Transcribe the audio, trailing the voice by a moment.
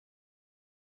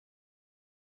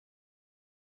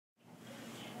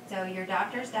So your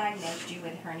doctor's diagnosed you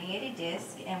with herniated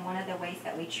disc, and one of the ways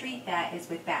that we treat that is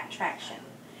with back traction.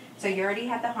 So you already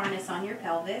have the harness on your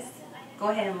pelvis. Go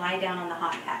ahead and lie down on the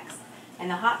hot packs. And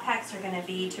the hot packs are going to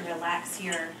be to relax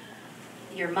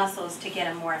your muscles to get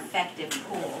a more effective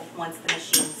pull once the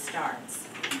machine starts.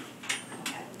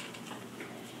 Okay.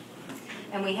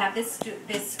 And we have this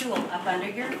stool up under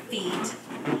your feet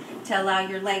to allow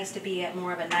your legs to be at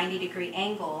more of a 90-degree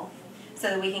angle so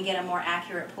that we can get a more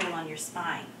accurate pull on your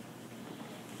spine.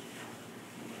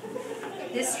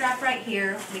 This strap right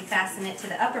here, we fasten it to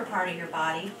the upper part of your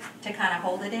body to kind of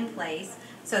hold it in place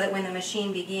so that when the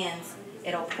machine begins,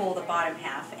 it'll pull the bottom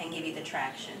half and give you the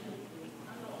traction.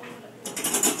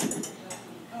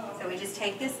 So we just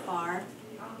take this bar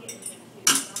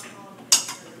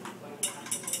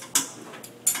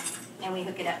and we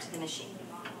hook it up to the machine.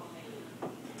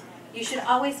 You should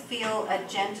always feel a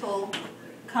gentle,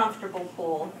 comfortable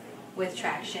pull with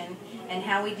traction, and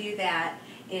how we do that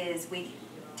is we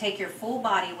take your full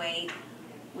body weight,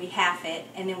 we half it,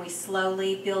 and then we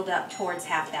slowly build up towards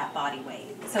half that body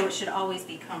weight. So it should always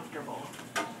be comfortable.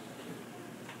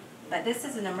 But this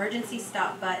is an emergency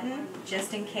stop button,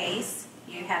 just in case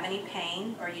you have any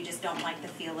pain or you just don't like the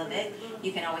feel of it.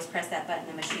 You can always press that button,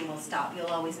 the machine will stop. You'll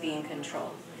always be in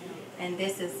control. And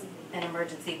this is an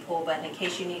emergency pull button in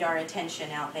case you need our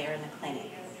attention out there in the clinic.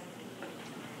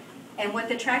 And what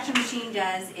the traction machine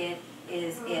does, it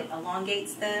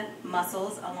elongates the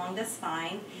muscles along the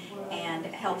spine and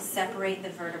helps separate the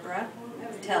vertebra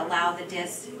to allow the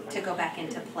disc to go back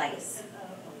into place.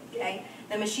 Okay?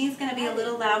 The machine's going to be a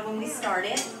little loud when we start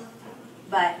it,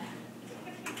 but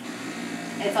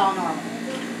it's all normal.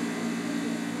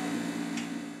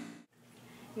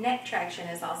 Neck traction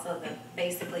is also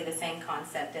basically the same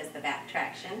concept as the back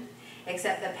traction,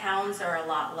 except the pounds are a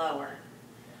lot lower.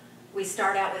 We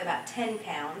start out with about 10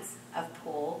 pounds of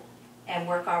pull and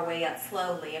work our way up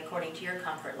slowly according to your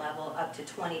comfort level up to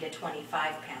 20 to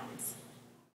 25 pounds.